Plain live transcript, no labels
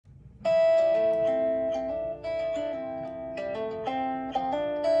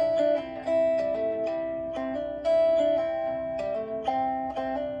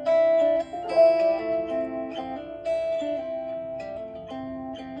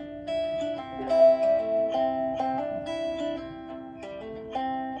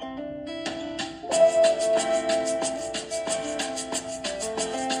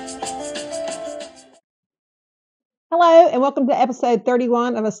and welcome to episode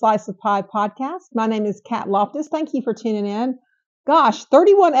 31 of A Slice of Pie podcast. My name is Kat Loftus. Thank you for tuning in. Gosh,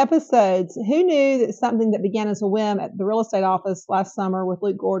 31 episodes. Who knew that something that began as a whim at the real estate office last summer with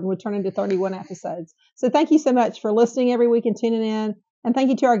Luke Gordon would turn into 31 episodes? So thank you so much for listening every week and tuning in. And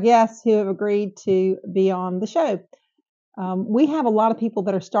thank you to our guests who have agreed to be on the show. We have a lot of people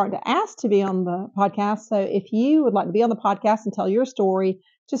that are starting to ask to be on the podcast. So if you would like to be on the podcast and tell your story,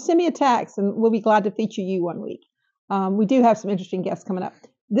 just send me a text and we'll be glad to feature you one week. We do have some interesting guests coming up.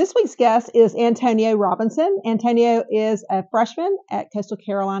 This week's guest is Antonio Robinson. Antonio is a freshman at Coastal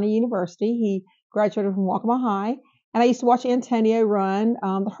Carolina University. He graduated from Waccamaw High. And I used to watch Antonio run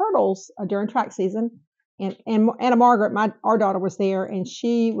the hurdles during track season. And Anna Margaret, our daughter, was there, and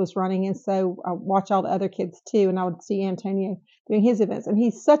she was running. And so I watch all the other kids, too. And I would see Antonio doing his events. And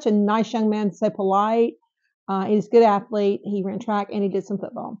he's such a nice young man, so polite. He's a good athlete. He ran track, and he did some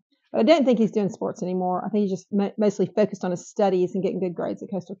football. But I don't think he's doing sports anymore. I think he's just mostly focused on his studies and getting good grades at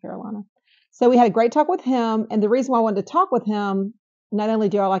Coastal Carolina. So we had a great talk with him. And the reason why I wanted to talk with him, not only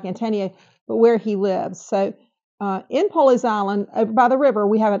do I like Antonio, but where he lives. So in Pawleys Island, over by the river,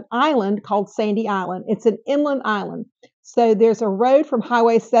 we have an island called Sandy Island. It's an inland island. So there's a road from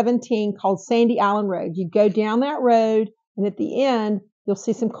Highway 17 called Sandy Island Road. You go down that road, and at the end, you'll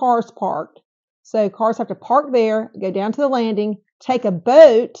see some cars parked. So cars have to park there, go down to the landing, take a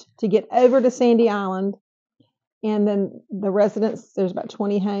boat to get over to Sandy Island. And then the residents, there's about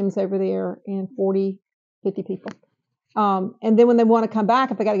 20 homes over there and 40, 50 people. And then when they want to come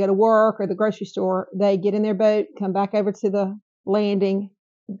back, if they got to go to work or the grocery store, they get in their boat, come back over to the landing,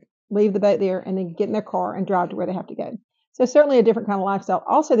 leave the boat there, and then get in their car and drive to where they have to go. So certainly a different kind of lifestyle.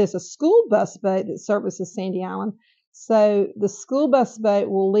 Also, there's a school bus boat that services Sandy Island. So the school bus boat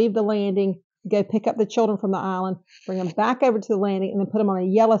will leave the landing, go pick up the children from the island, bring them back over to the landing, and then put them on a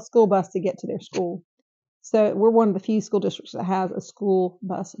yellow school bus to get to their school. So we're one of the few school districts that has a school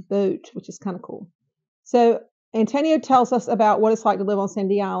bus boat, which is kind of cool. So Antonio tells us about what it's like to live on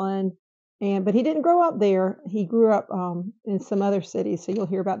Sandy Island, but he didn't grow up there. He grew up in some other cities, so you'll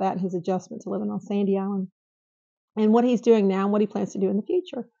hear about that and his adjustment to living on Sandy Island and what he's doing now and what he plans to do in the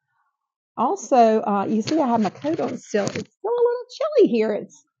future. Also, you see I have my coat on still. It's still a little chilly here.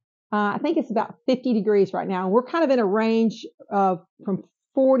 I think it's about 50 degrees right now. We're kind of in a range of from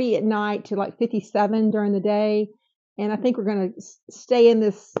 40 at night to like 57 during the day. And I think we're going to stay in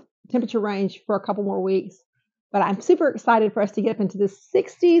this temperature range for a couple more weeks. But I'm super excited for us to get up into the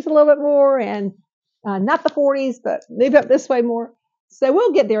 60s a little bit more and not the 40s, but move up this way more. So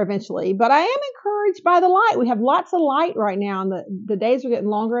we'll get there eventually. But I am encouraged by the light. We have lots of light right now, and the days are getting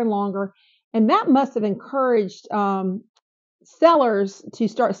longer and longer. And that must have encouraged sellers to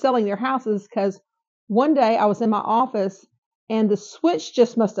start selling their houses, because one day I was in my office and the switch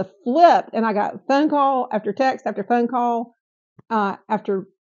just must have flipped, and I got phone call after text after phone call after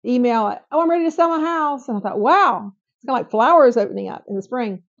email. Oh, I'm ready to sell my house. And I thought, wow, it's kind of like flowers opening up in the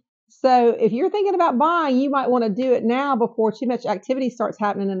spring. So if you're thinking about buying, you might want to do it now before too much activity starts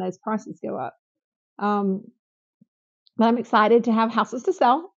happening and those prices go up. But I'm excited to have houses to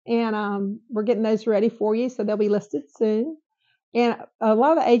sell, and we're getting those ready for you, so they'll be listed soon. And a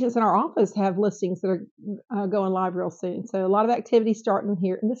lot of the agents in our office have listings that are going live real soon. So a lot of activity starting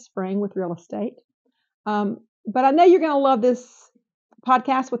here in the spring with real estate. But I know you're going to love this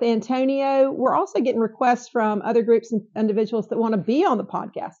podcast with Antonio. We're also getting requests from other groups and individuals that want to be on the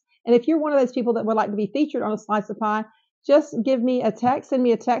podcast. And if you're one of those people that would like to be featured on A Slice of Pie, just give me a text, send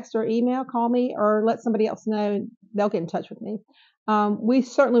me a text or email, call me, or let somebody else know, and they'll get in touch with me. We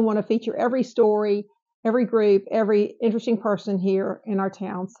certainly want to feature every story, every group, every interesting person here in our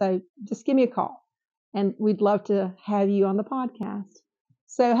town. So just give me a call, and we'd love to have you on the podcast.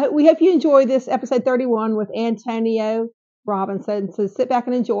 So we hope you enjoy this episode 31 with Antonio Robinson. So sit back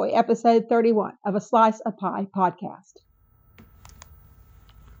and enjoy episode 31 of A Slice of Pie podcast.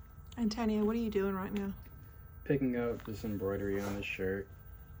 Antonio, what are you doing right now? Picking up this embroidery on this shirt.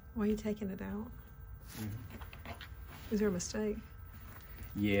 Why are you taking it out? Mm-hmm. Is there a mistake?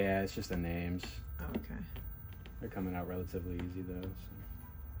 Yeah, it's just the names. Oh, okay. They're coming out relatively easy though. So.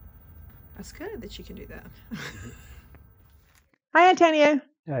 That's good that you can do that. Hi, Antonio.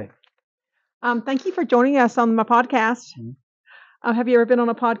 Hey. Thank you for joining us on my podcast. Mm-hmm. Have you ever been on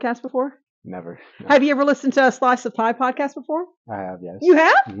a podcast before? Never. No. Have you ever listened to a Slice of Pie podcast before? I have, yes. You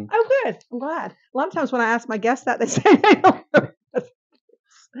have? Mm-hmm. Oh, good. I'm glad. A lot of times when I ask my guests that, they say they don't know.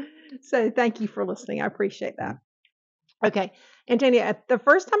 So thank you for listening. I appreciate that. Okay. Antonio, the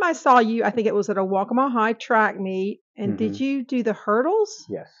first time I saw you, I think it was at a Waccamaw High track meet. And did you do the hurdles?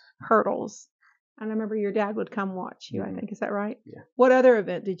 Yes. Hurdles. I remember your dad would come watch you, I Mhm. think. Is that right? Yeah. What other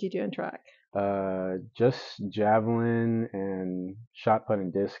event did you do in track? Just javelin and shot put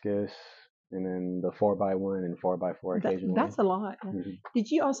and discus, and then the 4x1 and 4x4 occasionally. That's a lot. Mhm. Did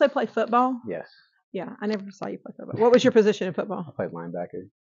you also play football? Yes, Yeah, I never saw you play football. What was your position in I football? played linebacker.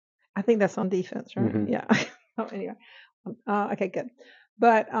 I think that's on defense, right? Mhm. Yeah. Oh, anyway. Okay, good.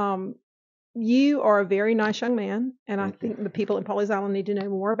 But you are a very nice young man, and I Thank you. think the people in Pawleys Island need to know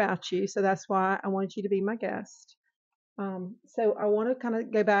more about you. So that's why I wanted you to be my guest. So I want to kind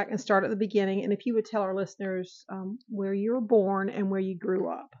of go back and start at the beginning, and if you would tell our listeners where you were born and where you grew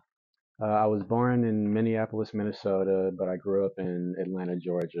up. I was born in Minneapolis, Minnesota, but I grew up in Atlanta,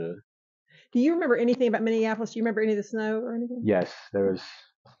 Georgia. Do you remember anything about Minneapolis? Do you remember any of the snow or anything? Yes, there was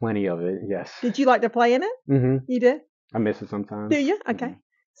plenty of it. Yes. Did you like to play in it? Hmm. You did? I miss it sometimes. Do you? Okay. Mhm.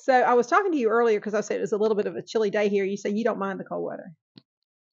 So I was talking to you earlier because I said it was a little bit of a chilly day here. You say you don't mind the cold weather.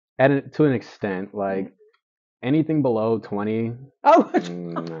 To an extent, like anything below 20, Oh,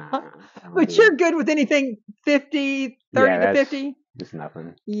 nah, I don't but do you're it. good with anything 50, 30 Yeah, to that's 50? just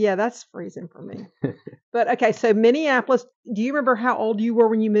nothing. Yeah, that's freezing for me. But okay, so Minneapolis, do you remember how old you were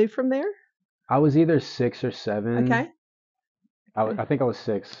when you moved from there? I was either 6 or 7. Okay. I think I was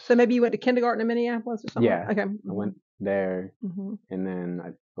 6. So maybe you went to kindergarten in Minneapolis or something? Yeah, Okay. I went there, Mhm. and then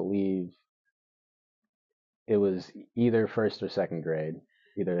I believe it was either first or second grade,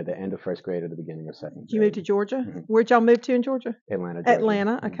 either the end of first grade or the beginning of second Did you move to grade. Georgia? Mhm. Where'd y'all move to in Georgia? Atlanta, Georgia.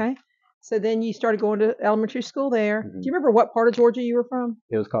 Atlanta. Mhm. Okay. So then you started going to elementary school there. Do Mhm. you remember what part of Georgia you were from?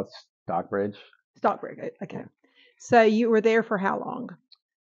 It was called Stockbridge. Stockbridge. Okay. Yeah. So you were there for how long?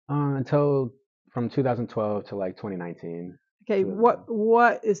 Until from 2012 to like 2019. Okay. 2011.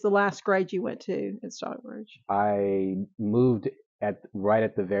 What is the last grade you went to at Stockbridge? I moved right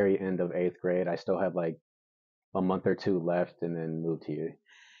at the very end of 8th grade. I still had like a month or two left, and then moved here.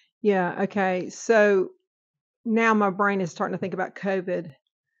 Yeah. Okay. So now my brain is starting to think about COVID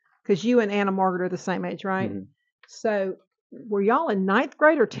because you and Anna Margaret are the same age, right? Mhm. So were y'all in 9th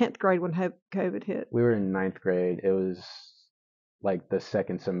grade or 10th grade when COVID hit? We were in 9th grade. It was like the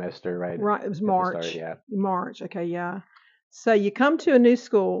second semester, right? Right. It was at the start, March. yeah. March. Okay. Yeah. So you come to a new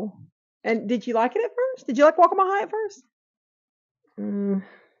school, and did you like it at first? Did you like Waccamaw High at first? Mm,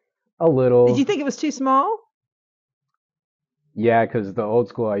 a Did little. you think it was too small? Yeah, because the old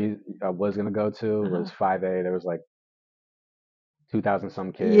school I was gonna go to Uh-huh. was 5A. There was like 2,000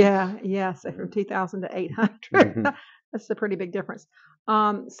 some kids. Yeah. Yeah. So from Mhm. 2,000 to 800, Mhm. that's a pretty big difference.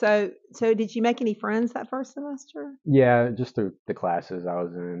 So did you make any friends that first semester? Yeah, just through the classes I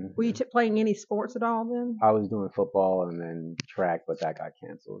was in. Were you playing any sports at all then? I was doing football and then track, but that got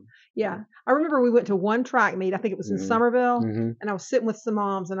canceled. Yeah. I remember we went to one track meet. I think it was in Mhm. Somerville. Mhm. And I was sitting with some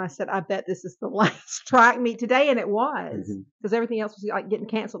moms and I said, I bet this is the last track meet today. And it was Mhm. because everything else was like getting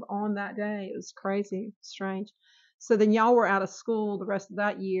canceled on that day. It was crazy, strange. So then y'all were out of school the rest of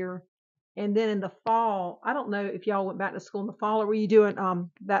that year. And then in the fall, I don't know if y'all went back to school in the fall or were you doing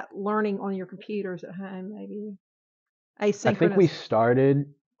that learning on your computers at home, maybe I think we asynchronous?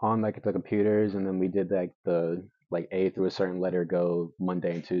 started on like the computers, and then we did like the like A through a certain letter go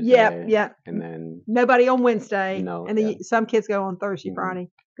Monday and Yeah, Tuesday, yeah. and then Nobody on Wednesday, no, and then yeah. some kids go on Thursday, Mhm.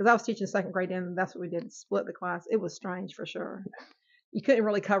 Friday. Because I was teaching second grade, and that's what we did: split the class. It was strange for sure. You couldn't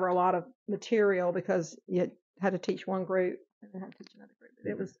really cover a lot of material because you had to teach one group and then had to teach another group.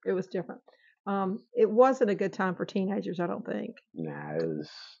 But it was different. It wasn't a good time for teenagers, I don't think. Nah, it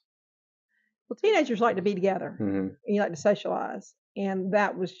was. Well, teenagers like to be together Mhm. and you like to socialize, and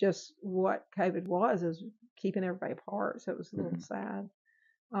that was just what COVID was: is keeping everybody apart. So it was a little Mhm. sad.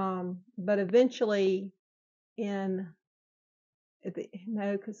 But eventually, in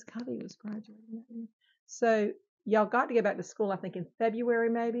no, because Cubby was graduating that year. So y'all got to go back to school, I think, in February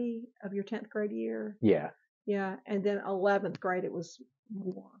maybe of your 10th grade year. Yeah. Yeah, and then 11th grade it was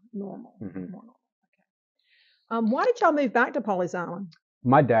more normal. Mhm. More normal. Okay. Why did y'all move back to Pawleys Island?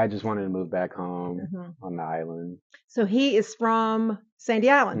 My dad just wanted to move back home Mhm. on the island. So he is from Sandy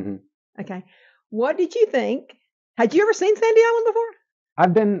Island. Mhm. Okay. What did you think? Had you ever seen Sandy Island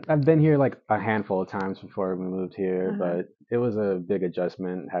before? I've been here like a handful of times before we moved here, Uh-huh. but it was a big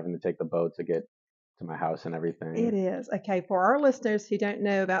adjustment having to take the boat to get to my house and It everything. is. Okay, for our listeners who don't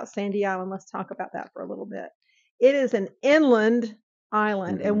know about Sandy Island, let's talk about that for a little bit. It is an inland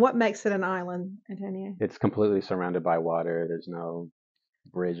island. Mhm. And what makes it an island, Antonio? It's completely surrounded by water. There's no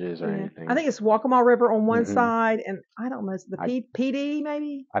bridges or Yeah. anything. I think it's Waccamaw River on one Mhm. side, and I don't know, is it the I PD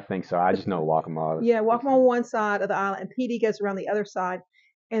maybe? I think so. I just know Waccamaw. Yeah, Waccamaw on one side of the island, and PD goes around the other side.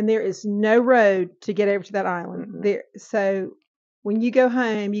 And there is no road to get over to that island. Mhm. There, so when you go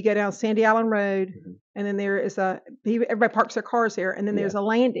home, you go down Sandy Island Road, Mhm. and then there is everybody parks their cars there, and then there's Yeah. a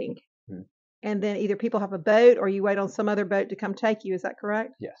landing. Mhm. and then either people have a boat or you wait on some other boat to come take you. Is that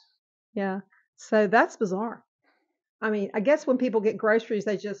correct? Yes. Yeah. So that's bizarre. I mean, I guess when people get groceries,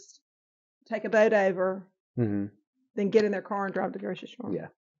 they just take a boat over, hmm then get in their car and drive to the grocery store. Yeah.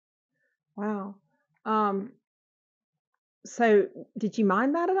 Wow. So did you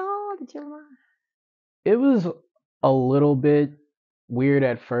mind that at all? Did you ever mind? It was a little bit weird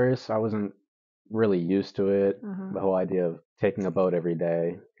at first. I wasn't really used to it, Uh-huh. the whole idea of taking a boat every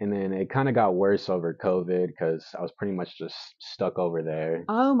day. And then it kind of got worse over COVID because I was pretty much just stuck over there.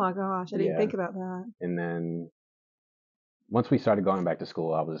 Oh my gosh, I didn't Yeah. think about that. And then once we started going back to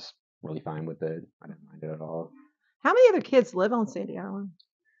school, I was really fine with it. I didn't mind it at all. How many other kids live on Sandy Island?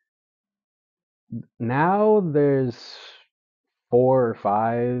 Now there's 4 or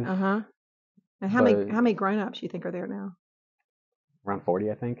 5, Uh-huh. And how but many grown-ups you think are there now? around 40,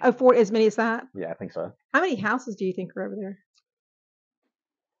 I think. Oh, four, as many as that? Yeah, I think so. How many houses do you think are over there?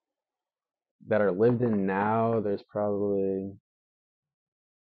 That are lived in now, there's probably,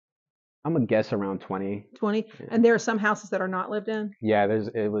 I'm gonna guess around 20. 20? Yeah. And there are some houses that are not lived in? Yeah,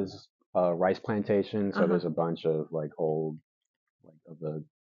 it was a rice plantation, so Uh-huh. there's a bunch of like old, like of the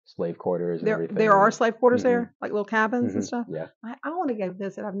slave quarters and everything. There are slave quarters Mhm. there, like little cabins and Mhm. stuff. Yeah. I want to go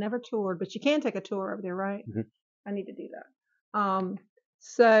visit. I've never toured, but you can take a tour over there, right? Mhm. I need to do that.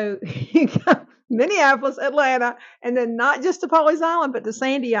 So you got Minneapolis, Atlanta, and then not just to Pawleys Island, but to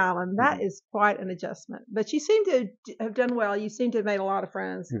Sandy Island. That is quite an adjustment. But you seem to have done well. You seem to have made a lot of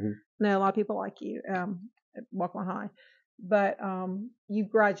friends. Mhm. I know a lot of people like you at Walkman High. But you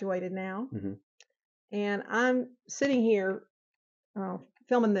graduated now, Mhm. and I'm sitting here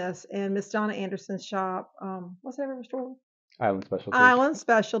filming this in Miss Donna Anderson's shop. What's that ever store? Island Specialties. Island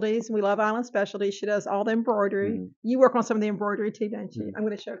Specialties. We love Island Specialties. She does all the embroidery. Mhm. You work on some of the embroidery too, don't you? Mhm. I'm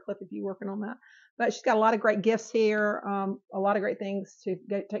going to show a clip of you working on that. But she's got a lot of great gifts here, a lot of great things to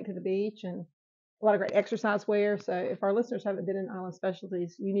take to the beach, and a lot of great exercise wear. So if our listeners haven't been in Island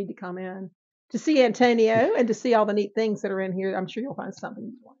Specialties, you need to come in to see Antonio and to see all the neat things that are in here. I'm sure you'll find something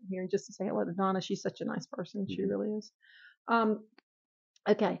you want in here. And just to say hello to Donna, she's such a nice person. She really is.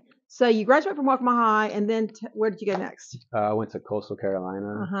 Okay, so you graduate from Waccamaw High, and then where did you go next? I went to Coastal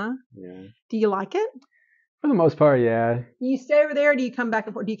Carolina. Uh-huh. Yeah. Do you like it? For the most part, yeah. Do you stay over there, or do you come back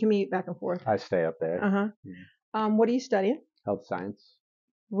and forth? Do you commute back and forth? I stay up there. Uh-huh. Mhm. What are you studying? Health science.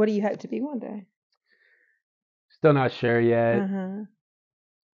 What do you hope to be one day? Still not sure yet. Uh-huh.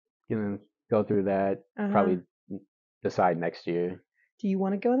 Gonna go through that. Probably decide next year. Do you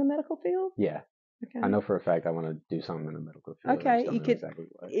want to go in the medical field? Yeah. Okay. I know for a fact I want to do something in the medical field. Okay, you could exactly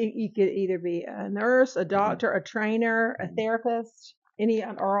you could either be a nurse, a doctor, a trainer, a therapist, any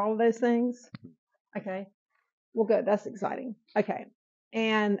or all of those things. Okay, well, good. That's exciting. Okay,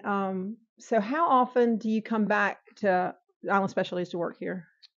 and so how often do you come back to Island Specialties to work here?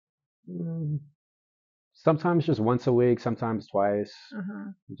 Sometimes just once a week, sometimes twice.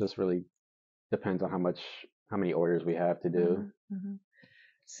 It just really depends on how many orders we have to do.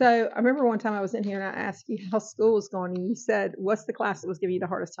 So I remember one time I was in here and I asked you how school was going, and you said, "What's the class that was giving you the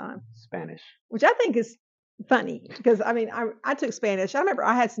hardest time?" Spanish. Which I think is funny because I mean I took Spanish. I remember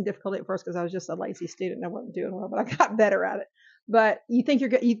I had some difficulty at first because I was just a lazy student and I wasn't doing well, but I got better at it. But you think you're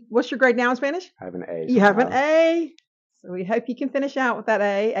good? What's your grade now in Spanish? I have an A. You have an A. So we hope you can finish out with that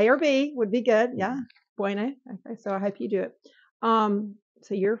A. A or B would be good. Yeah. Bueno. Okay. So I hope you do it.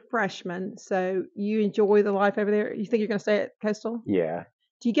 So you're a freshman. So you enjoy the life over there. You think you're going to stay at Coastal? Yeah.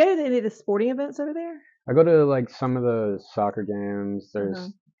 Do you go to any of the sporting events over there? I go to like some of the soccer games.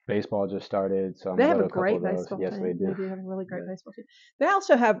 There's baseball just started, so I'm they going have to a great baseball team. Yes, they do. They do have a really great baseball team. They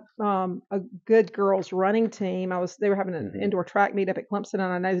also have a good girls running team. They were having an indoor track meet up at Clemson, and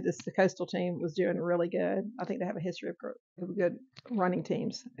I know that the Coastal team was doing really good. I think they have a history of good running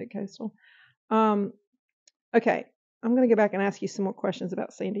teams at Coastal. Okay, I'm going to go back and ask you some more questions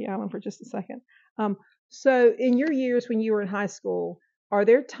about Sandy Island for just a second. So in your years when you were in high school, are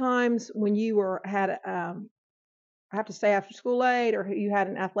there times when you had have to stay after school late, or you had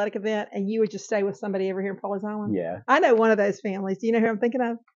an athletic event and you would just stay with somebody over here in Pawleys Island? Yeah. I know one of those families. Do you know who I'm thinking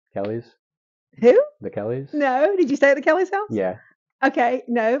of? Kellys. Who? The Kellys? No. Did you stay at the Kellys' house? Yeah. Okay.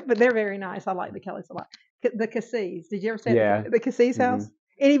 No, but they're very nice. I like the Kellys a lot. The Cassis. Did you ever stay at the Cassis' house?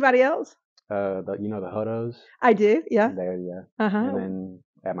 Anybody else? The Hodos? I do. Yeah. There, yeah. And then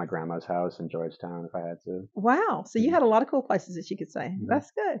at my grandma's house in Georgetown if I had to. Wow. So you had a lot of cool places that you could stay.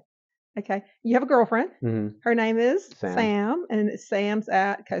 That's good. Okay. You have a girlfriend. Her name is Sam, and Sam's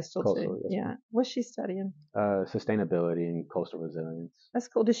at Coastal too. Yes. Yeah. What's she studying? Sustainability and coastal resilience. That's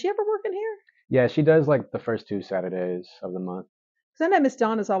cool. Does she ever work in here? Yeah, she does like the first 2 Saturdays of the month. Because I know Miss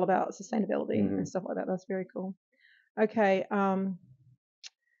Dawn is all about sustainability and stuff like that. That's very cool. Okay.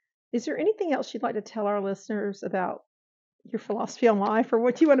 Is there anything else you'd like to tell our listeners about your philosophy on life or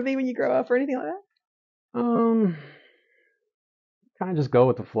what you want to be when you grow up or anything like that? Um, kind of just go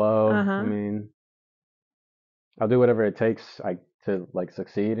with the flow. I Uh-huh. mean, I'll do whatever it takes to like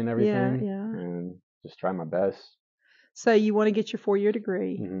succeed in Yeah, everything yeah. and just try my best. So you want to get your 4-year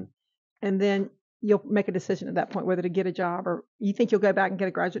degree, Hmm. and then you'll make a decision at that point whether to get a job or you think you'll go back and get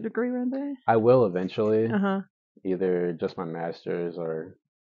a graduate degree one day? I will eventually, Uh-huh. either just my master's or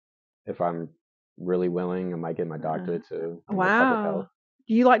if I'm really willing, I might get my doctorate too in like public health. Wow.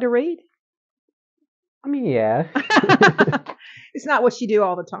 Do you like to read? I mean, yeah. It's not what you do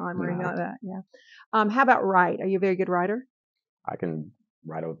all the time or anything No, like that. Yeah. How about write? Are you a very good writer? I can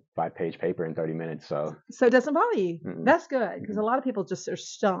write a 5-page paper in 30 minutes, so So it doesn't bother you. mm-mm, That's good because a mm-mm. lot of people just are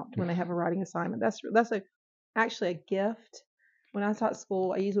stumped when they have a writing assignment. That's actually a gift. When I taught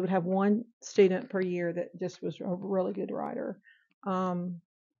school, I usually would have one student per year that just was a really good writer. Um,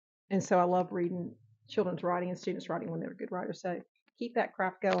 and so I love reading children's writing and students writing when they're good writers. So keep that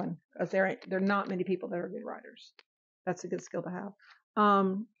craft going because there are not many people that are good writers. That's a good skill to have.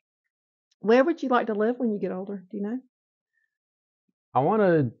 Where would you like to live when you get older? Do you know? I want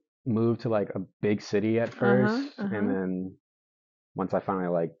to move to like a big city at Uh first, huh. Uh and huh. then once I finally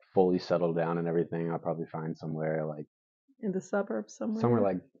like fully settle down and everything, I'll probably find In the suburbs somewhere somewhere.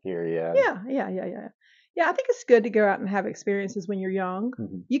 like here, yeah. Yeah, yeah, yeah, yeah. Yeah, I think it's good to go out and have experiences when you're young.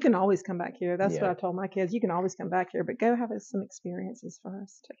 Hmm. You can always come back here. That's what Yeah. I told my kids. You can always come back here, but go have some experiences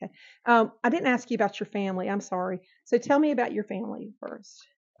first. Okay. I didn't ask you about your family. I'm sorry. So tell me about your family first.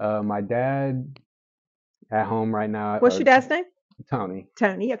 My dad at home right now, What's your or dad's name? Tony.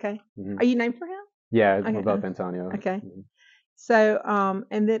 Tony. Okay. Hmm. Are you named for him? Yeah, we're Okay. both Antonio. Okay. Mhm. So,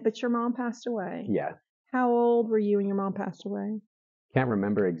 and then, but your mom passed away. Yeah. How old were you when your mom passed away? Can't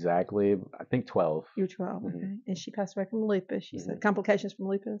remember exactly. I think 12. You were 12. Hmm. Okay. And she passed away from lupus. You Hmm. said complications from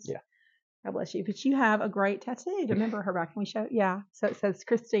lupus. Yeah. God bless you. But you have a great tattoo. Do you remember her back? Can we show? Yeah. So it says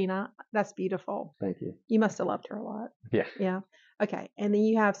Christina. That's beautiful. Thank you. You must have loved her a lot. Yeah. Yeah. Okay. And then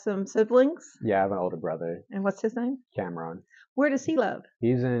you have some siblings. Yeah, I have an older brother, And what's his name? Cameron. Where does he live?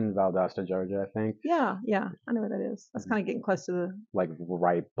 He's in Valdosta, Georgia, I think. Yeah. Yeah. I know where that is. That's Mhm. kind of getting close to the Like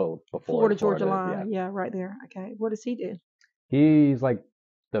right before Florida Georgia Florida. line. Yeah. Yeah. Right there. Okay. What does he do? He's like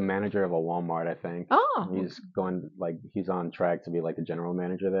the manager of a Walmart, I think. Oh. He's on track to be like the general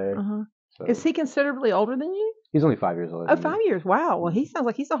manager there. Uh huh. Is So he considerably older than you? he's only 5 years older Oh, than me. 5 years. Wow. Well, he Mhm. sounds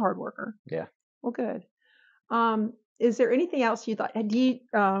like he's a hard worker. Yeah. Well, good. Is there anything else you'd like? Would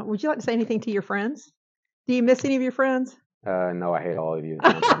you like to say anything to your friends? Do you miss any of your friends? No, I hate all of you. It's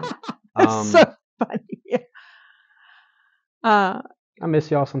not funny. That's so Um, funny. Yeah. Uh, I miss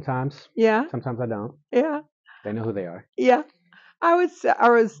y'all sometimes. yeah, Sometimes I don't. yeah, They know who they are. yeah.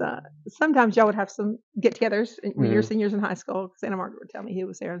 Sometimes y'all would have some get-togethers when you were Hmm. seniors in high school. Santa Margaret would tell me who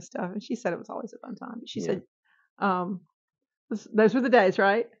was there and stuff, and she said it was always a fun time. She Yeah. said, um, those were the days,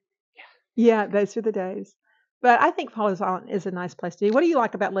 right? Yeah, those were the days. But I think Pawleys Island is a nice place to be. What do you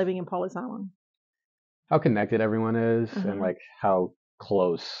like about living in Pawleys Island? How connected everyone is and Uh-huh, like how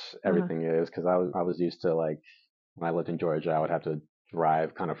close uh-huh, everything is. Because I was used to like when I lived in Georgia, I would have to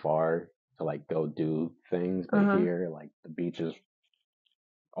drive kind of far to like go do things. But uh-huh. here, like the beach is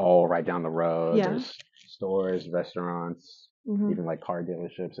all right down the road. Yeah. There's stores, restaurants, Hmm. even like car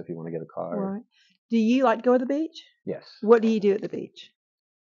dealerships if you want to get a car. Right. Do you like to go to the beach? Yes. What do you do at the beach?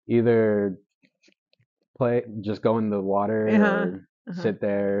 Either just go in the water Uh-huh. or Uh-huh. sit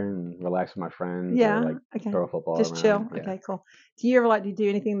there and relax with my friends or Yeah. like Okay. throw a football Just chill. around. Yeah. Okay, cool. Do you ever like to do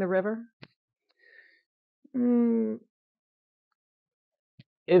anything in the river? Mm,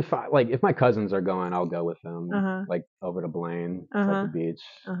 if my cousins are going, I'll go with them, Uh-huh. like over to Blaine, to like Uh-huh. the beach.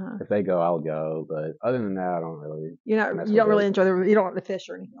 Uh-huh. If they go, I'll go. But other than that, I don't really mess You with don't really enjoy you don't like the fish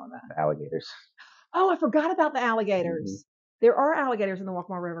or anything like that. the alligators. Oh, I forgot about the Hmm. alligators. There are alligators in the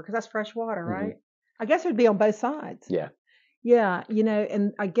Waccamaw River because that's fresh water, Hmm. right? I guess it would be on both sides. Yeah. Yeah,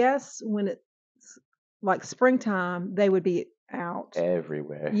 and I guess when it's like springtime, they would be out.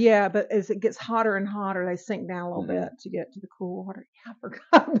 Everywhere. Yeah, but as it gets hotter and hotter, they sink down a little Hmm. bit to get to the cool water. Yeah, I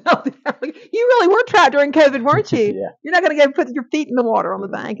forgot about the alligator. You really were trapped during COVID, weren't you? Yeah. You're not going to go put your feet in the water on the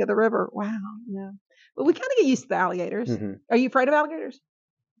Mm-mm. bank of the river. Wow. Yeah. But we kind of get used to the alligators. Hmm. Are you afraid of alligators?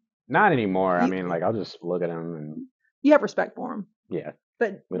 Not anymore. I You mean, like I'll just look at them and you have respect for them. yeah,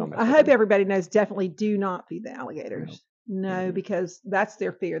 But we don't mess I with hope them. everybody knows definitely do not feed the No. alligators. No, Hmm. because that's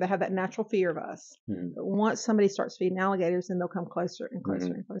their fear. They have that natural fear of us. Hmm. But once somebody starts feeding alligators, then they'll come closer and closer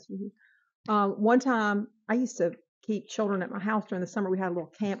Hmm. and closer to you. One time, I used to keep children at my house during the summer. We had a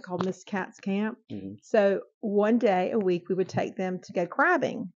little camp called Miss Cat's Camp. Hmm. So one day a week, we would take them to go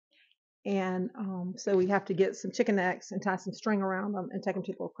crabbing. And so we have to get some chicken necks and tie some string around them and take them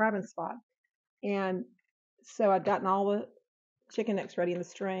to the little crabbing spot. And so I'd gotten all the chicken necks ready in the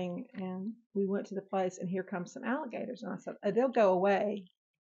string, and we went to the place, and here comes some alligators. And I said, oh, they'll go away.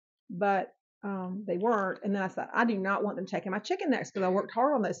 But they weren't. And then I said, I do not want them taking my chicken necks because I worked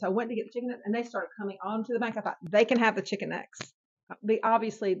hard on those. So I went to get the chicken necks, and they started coming onto the bank. I thought, they can have the chicken necks.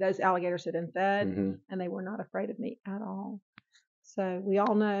 Obviously, those alligators had been fed, and they were not afraid of me at all. So we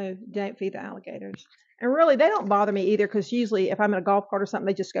all know, don't feed the alligators. And really, they don't bother me either, because usually if I'm in a golf cart or something,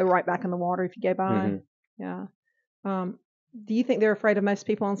 they just go right back in the water if you go by. Yeah. Do you think they're afraid of most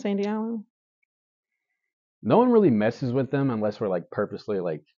people on Sandy Island? No one really messes with them unless we're like purposely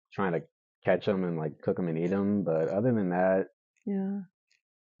like trying to catch them and like cook them and eat them. But other than that,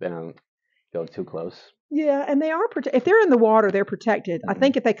 they don't go too close. Yeah, and they are if they're in the water, they're protected. I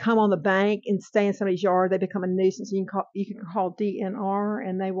think if they come on the bank and stay in somebody's yard, they become a nuisance. You can call DNR,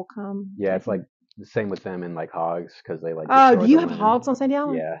 and they will come. Yeah, it's like the same with them and like hogs, because they like. Oh, do you have hogs on Sandy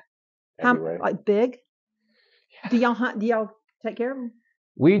Island? Yeah, everywhere. Like big? Yeah. Do y'all hunt? Do y'all take care of them?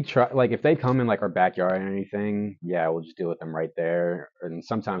 We try, like if they come in like our backyard or anything, yeah, we'll just deal with them right there. And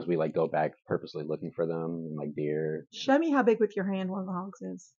sometimes we like go back purposely looking for them, and like deer. Show me how big with your hand one of the hogs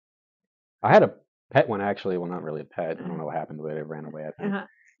is. I had a pet one, actually. Well, not really a pet. I don't know what happened to it. It ran away, I think.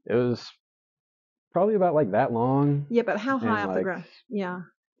 It was probably about like that long. Yeah, but how high off the ground? Yeah.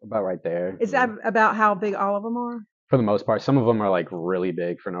 About right there. Is that about how big all of them are? For the most part. Some of them are like really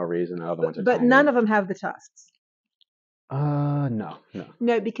big for no reason. Other ones are But tiny. none of them have the tusks. No.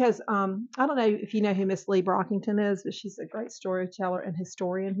 No, because I don't know if you know who Miss Lee Brockington is, but she's a great storyteller and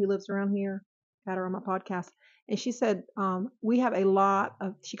historian who lives around here. Got her on my podcast. And she said, we have a lot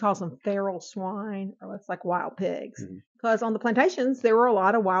of, she calls them feral swine, or it's like wild pigs. Because on the plantations, there were a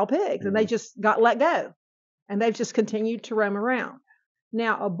lot of wild pigs, and they just got let go. And they've just continued to roam around.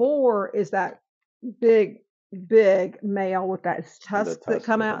 Now, a boar is that big male with that tusks that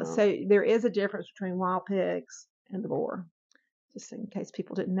come out. So there is a difference between wild pigs and the boar, just in case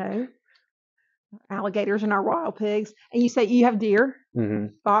people didn't know. Alligators and our wild pigs. And you say you have deer,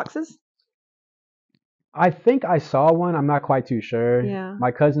 foxes? I think I saw one. I'm not quite too sure. Yeah.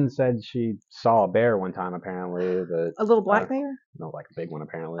 My cousin said she saw a bear one time, apparently. But a little black bear? No, like a big one,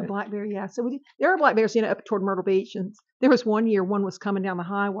 apparently. A black bear, yeah. So there are black bears, up toward Myrtle Beach. And there was one year one was coming down the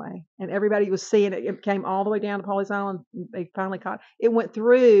highway, and everybody was seeing it. It came all the way down to Pawleys Island. They finally caught it. It went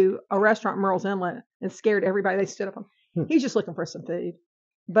through a restaurant, Merle's Inlet, and scared everybody. They stood up on him. He was just looking for some food.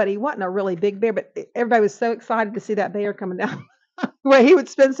 But he wasn't a really big bear. But everybody was so excited to see that bear coming down. Well, he would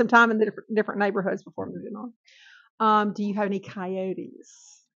spend some time in the different neighborhoods before moving on. Do you have any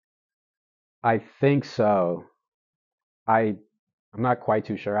coyotes? I think so. I'm not quite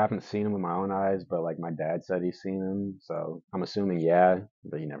too sure. I haven't seen them with my own eyes, but like my dad said he's seen them, so I'm assuming yeah,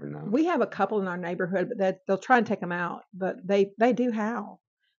 but you never know. We have a couple in our neighborhood, but they'll try and take them out, but they do howl.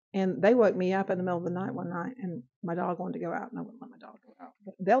 And they woke me up in the middle of the night one night, and my dog wanted to go out, and I wouldn't let my dog go out.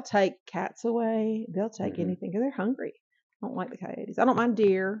 But they'll take cats away. They'll take anything because they're hungry. I don't like the coyotes. I don't mind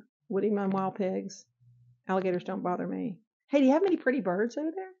deer. Wouldn't mind wild pigs. Alligators don't bother me. Hey, do you have many pretty birds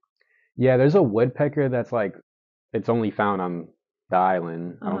over there? Yeah, there's a woodpecker that's like, it's only found on the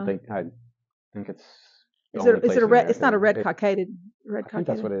island. I think it's. Is it a red? It's not a red cockaded. I think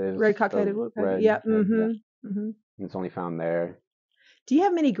that's what it is. Red cockaded woodpecker. Yeah. It's only found there. Do you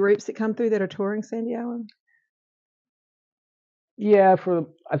have many groups that come through that are touring Sandy Island? Yeah,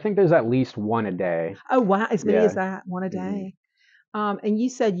 I think there's at least one a day. Oh wow, as many as that, one a day. And you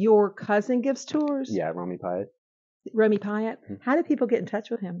said your cousin gives tours? Yeah, Romy Pyatt. Romy Pyatt. How do people get in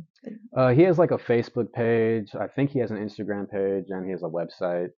touch with him? He has like a Facebook page. I think he has an Instagram page, and he has a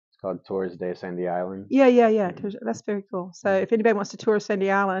website. It's called Tours de Sandy Island. Yeah. That's very cool. So if anybody wants to tour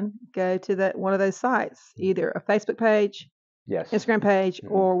Sandy Island, go to one of those sites, either a Facebook page, Instagram page,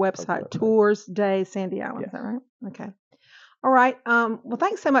 or website. Tours de Sandy Island. Yes. Is that right? Okay. All right. Well,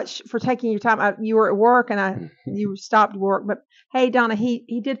 thanks so much for taking your time. You were at work, and you stopped work. But hey, Donna,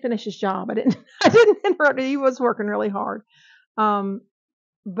 he did finish his job. I didn't interrupt him. He was working really hard.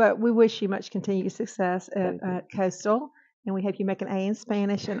 But we wish you much continued success at Coastal, and we hope you make an A in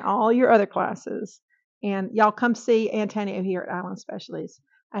Spanish and all your other classes. And y'all come see Antonio here at Island Specialties.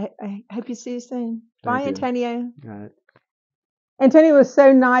 I hope you see you soon. Bye, Antonio. All right. Antonio was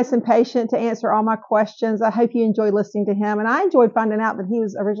so nice and patient to answer all my questions. I hope you enjoyed listening to him. And I enjoyed finding out that he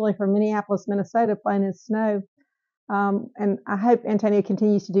was originally from Minneapolis, Minnesota, playing in snow. And I hope Antonio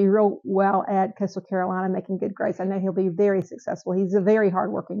continues to do real well at Coastal Carolina, making good grades. I know he'll be very successful. He's a very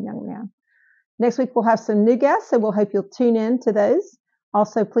hardworking young man. Next week, we'll have some new guests, so we'll hope you'll tune in to those.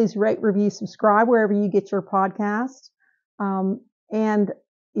 Also, please rate, review, subscribe wherever you get your podcast. And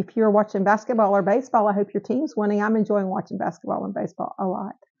if you're watching basketball or baseball, I hope your team's winning. I'm enjoying watching basketball and baseball a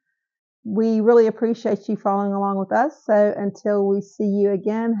lot. We really appreciate you following along with us. So until we see you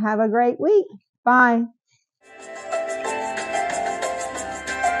again, have a great week. Bye.